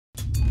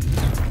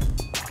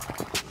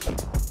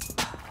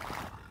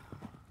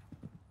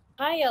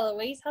Hi,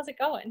 Eloise. How's it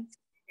going?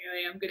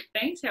 Really, I'm good.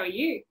 Thanks. How are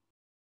you?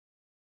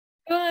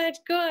 Good,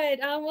 good.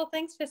 Well,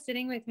 thanks for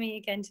sitting with me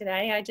again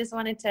today. I just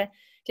wanted to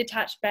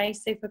touch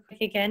base super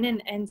quick again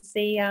and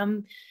see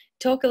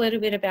talk a little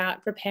bit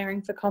about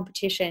preparing for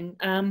competition.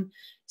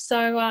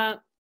 So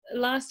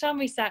last time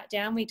we sat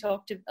down, we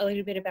talked a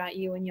little bit about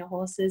you and your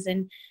horses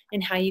and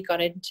how you got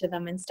into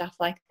them and stuff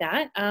like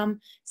that.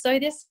 So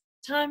this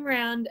time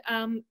around,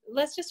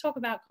 let's just talk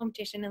about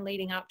competition and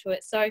leading up to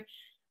it. So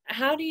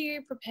how do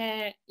you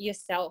prepare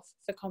yourself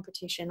for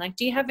competition? Like,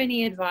 do you have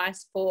any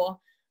advice for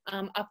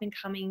up and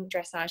coming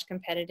dressage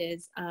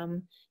competitors,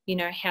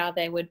 how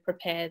they would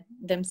prepare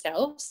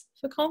themselves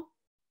for comp?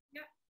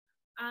 Yeah.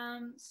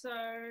 So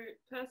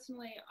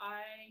personally,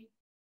 I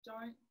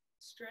don't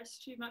stress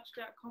too much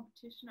about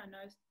competition. I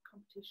know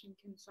competition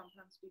can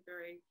sometimes be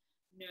very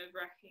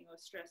nerve-wracking or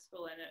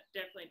stressful, and it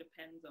definitely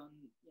depends on,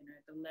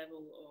 the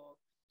level or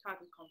type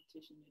of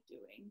competition you're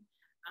doing.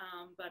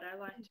 But I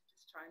like to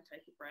just try and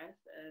take a breath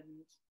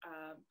and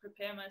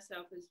prepare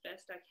myself as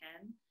best I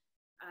can.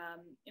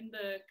 In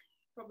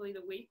probably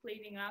the week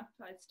leading up,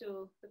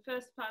 the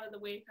first part of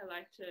the week, I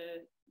like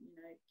to,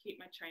 keep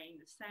my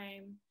training the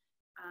same.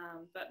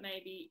 But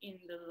maybe in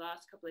the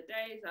last couple of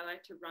days, I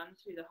like to run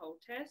through the whole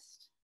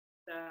test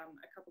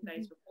a couple of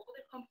days before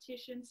the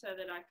competition, so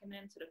that I can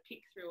then sort of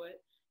pick through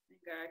it and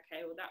go,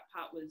 okay, well, that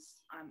part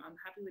I'm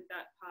happy with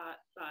that part,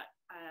 but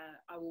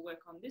I will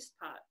work on this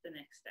part the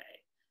next day.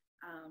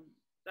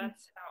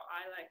 That's how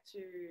I like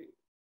to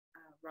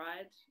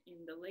ride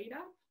in the lead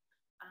up.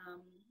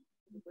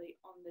 Probably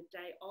on the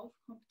day of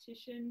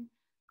competition,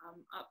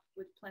 up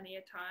with plenty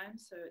of time,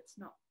 so it's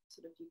not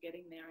sort of you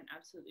getting there and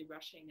absolutely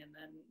rushing and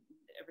then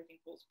everything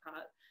falls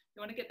apart.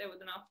 You want to get there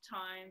with enough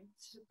time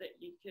so that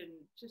you can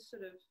just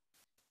sort of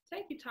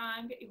take your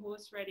time, get your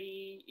horse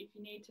ready. If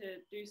you need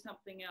to do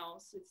something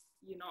else,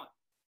 you're not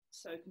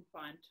so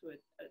confined to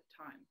a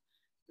time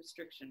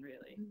restriction,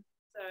 really.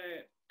 So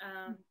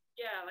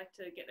I like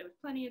to get there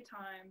with plenty of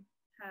time,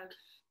 have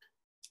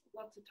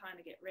lots of time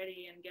to get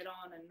ready and get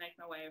on and make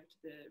my way over to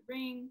the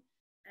ring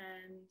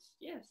and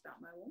start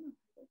my warm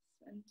up.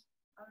 And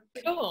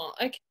Cool.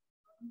 Okay.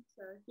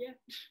 So yeah.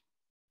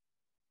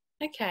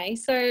 Okay,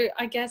 so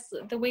I guess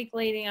the week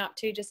leading up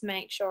to, just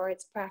make sure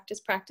it's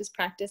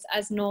practice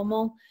as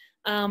normal,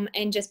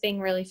 and just being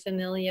really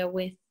familiar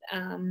with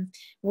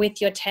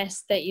your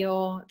test that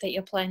you're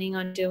planning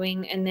on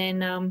doing, and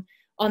then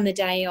on the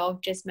day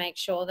of, just make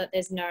sure that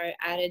there's no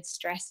added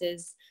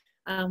stresses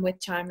with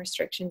time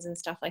restrictions and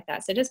stuff like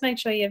that. So just make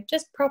sure you're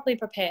just properly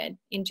prepared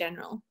in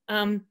general.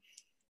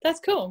 That's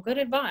cool. Good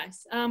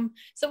advice.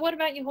 So what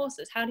about your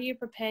horses? How do you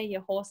prepare your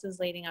horses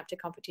leading up to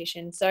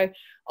competition? So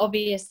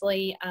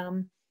obviously,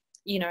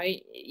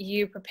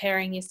 you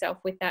preparing yourself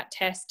with that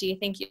test. Do you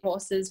think your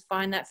horses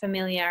find that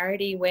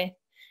familiarity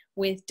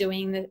with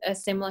doing a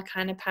similar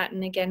kind of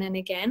pattern again and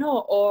again?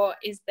 Or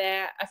is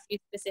there a few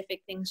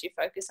specific things you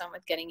focus on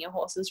with getting your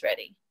horses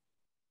ready?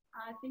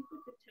 I think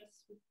with the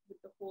tests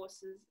with the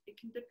horses, it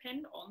can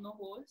depend on the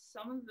horse.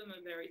 Some of them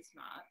are very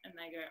smart and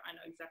they go, I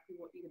know exactly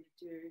what you're going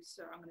to do,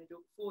 so I'm going to do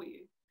it for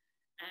you.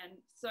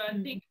 And so I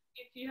think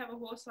if you have a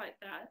horse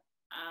like that,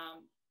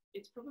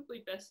 it's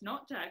probably best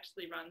not to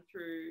actually run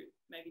through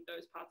maybe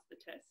those parts of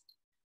the test.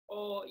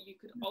 Or you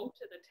could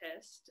alter the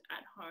test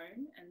at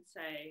home and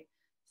say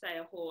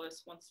a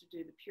horse wants to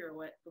do the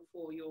pirouette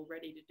before you're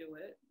ready to do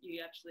it. You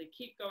actually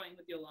keep going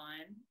with your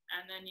line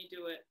and then you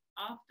do it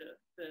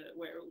after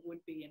where it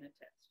would be in a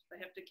test.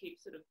 They have to keep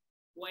sort of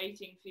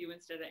waiting for you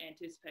instead of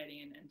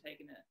anticipating and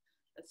taking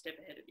a step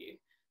ahead of you.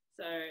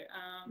 So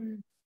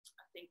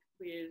I think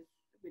with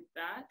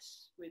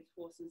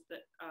horses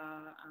that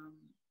are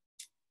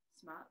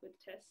smart with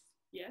tests,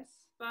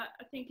 yes. But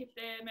I think if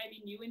they're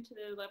maybe new into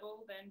the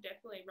level, then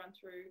definitely run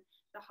through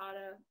the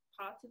harder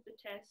parts of the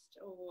test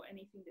or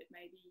anything that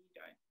maybe you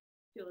don't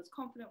feel as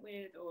confident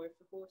with, or if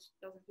the horse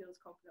doesn't feel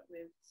as confident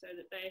with, so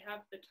that they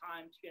have the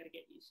time to be able to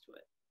get used to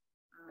it.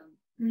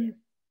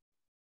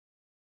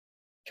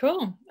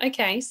 Cool.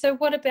 Okay, so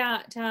what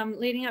about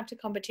leading up to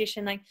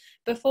competition, like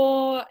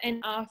before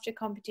and after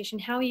competition?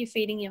 How are you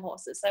feeding your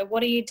horses? So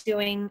what are you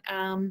doing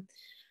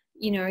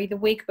the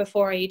week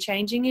before? Are you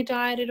changing your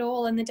diet at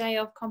all? And the day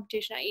of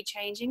competition, are you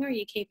changing, or are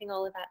you keeping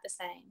all of that the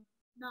same?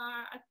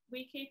 No,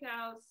 we keep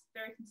ours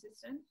very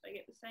consistent. They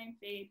get the same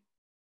feed,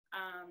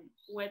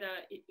 whether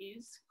it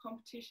is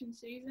competition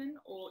season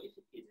or if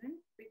it isn't,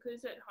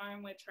 because at home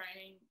we're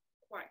training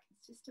quite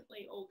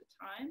consistently all the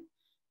time.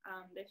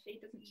 Their feed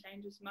doesn't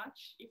change as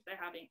much. If they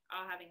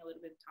are having a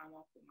little bit of time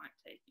off, we might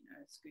take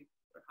a scoop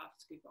or half a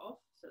scoop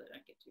off so they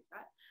don't get too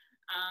fat.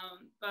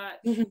 But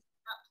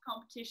up to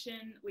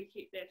competition, we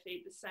keep their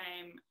feed the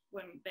same.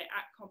 When they're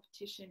at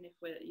competition, if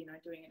we're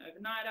doing an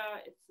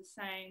overnighter, it's the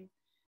same.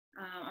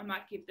 I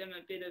might give them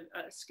a bit of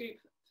a scoop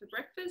for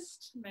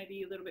breakfast,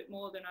 maybe a little bit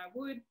more than I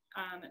would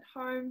at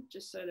home,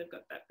 just so they've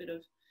got that bit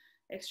of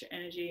extra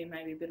energy and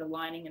maybe a bit of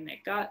lining in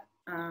their gut,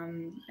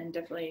 and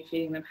definitely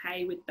feeding them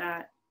hay with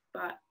that.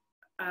 But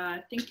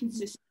I think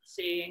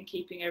consistency and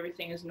keeping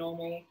everything as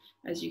normal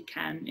as you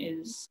can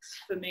is,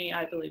 for me,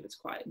 I believe it's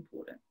quite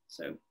important.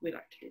 So we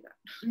like to do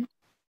that.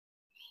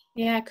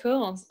 Yeah,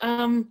 cool.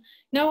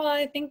 No,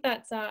 I think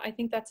that's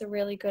a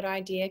really good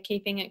idea,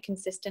 keeping it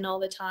consistent all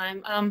the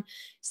time.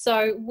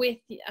 So with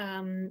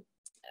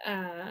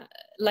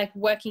like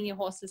working your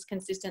horses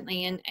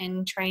consistently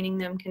and training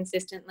them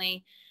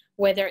consistently,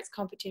 whether it's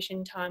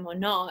competition time or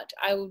not,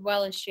 I would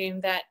well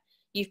assume that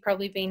you've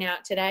probably been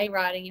out today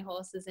riding your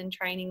horses and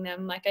training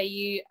them. Like, are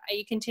you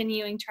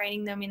continuing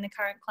training them in the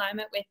current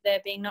climate with there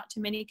being not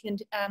too many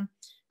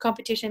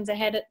competitions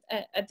ahead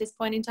at this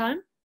point in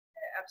time?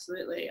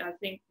 Absolutely. I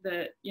think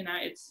that, you know,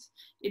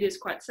 it is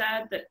quite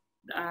sad that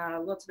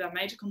lots of our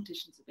major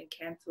competitions have been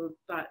cancelled,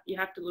 but you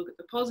have to look at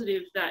the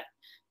positive that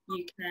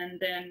you can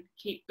then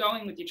keep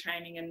going with your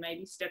training and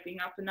maybe stepping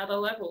up another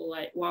level.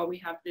 Like, while we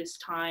have this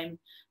time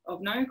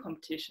of no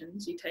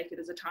competitions, you take it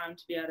as a time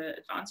to be able to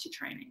advance your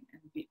training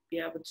and be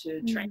able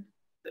to train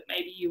that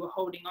maybe you were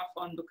holding off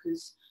on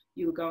because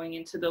you were going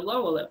into the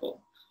lower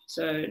level.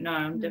 So no,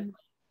 I'm definitely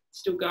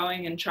still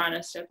going and trying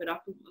to step it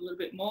up a little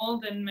bit more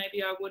than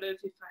maybe I would have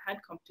if I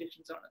had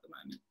competitions on at the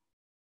moment.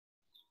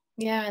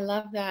 Yeah, I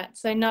love that.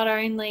 So not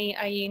only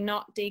are you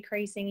not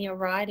decreasing your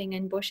riding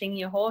and bushing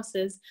your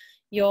horses,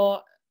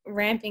 you're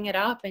ramping it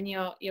up, and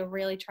you're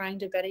really trying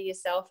to better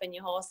yourself and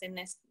your horse in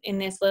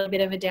this little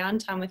bit of a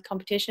downtime with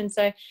competition.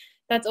 So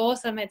that's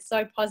awesome. It's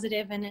so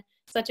positive and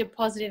such a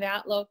positive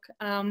outlook.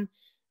 And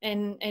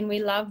we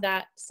love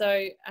that.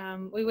 So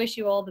we wish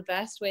you all the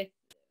best with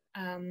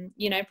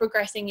you know,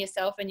 progressing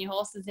yourself and your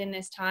horses in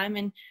this time,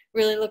 and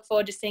really look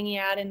forward to seeing you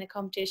out in the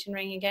competition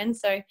ring again.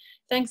 So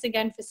thanks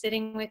again for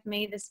sitting with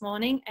me this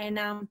morning,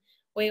 and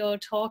we will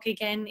talk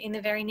again in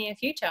the very near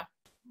future.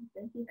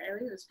 Thank you,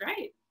 Hayley. It was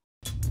great.